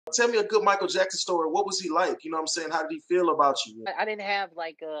Tell me a good Michael Jackson story. What was he like? You know what I'm saying? How did he feel about you? I didn't have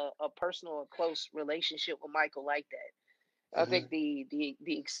like a personal or close relationship with Michael like that. I think Hmm.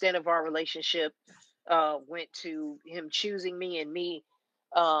 the extent of our relationship went to him choosing me and me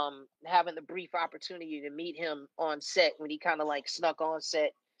having the brief opportunity to meet him on set when he kind of like snuck on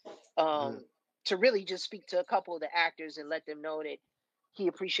set Hmm. to really just speak to a couple of the actors and let them know that he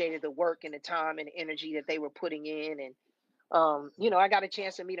appreciated the work and the time and the energy that they were putting in. And I got a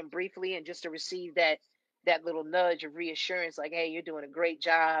chance to meet him briefly and just to receive that little nudge of reassurance, like, hey, you're doing a great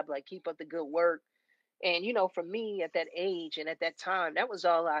job, like keep up the good work. And for me at that age and at that time, that was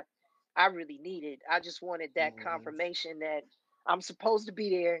all I really needed. I just wanted that Hmm. confirmation that I'm supposed to be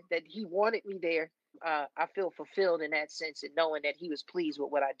there, that he wanted me there. I feel fulfilled in that sense and knowing that he was pleased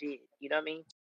with what I did. You know what I mean?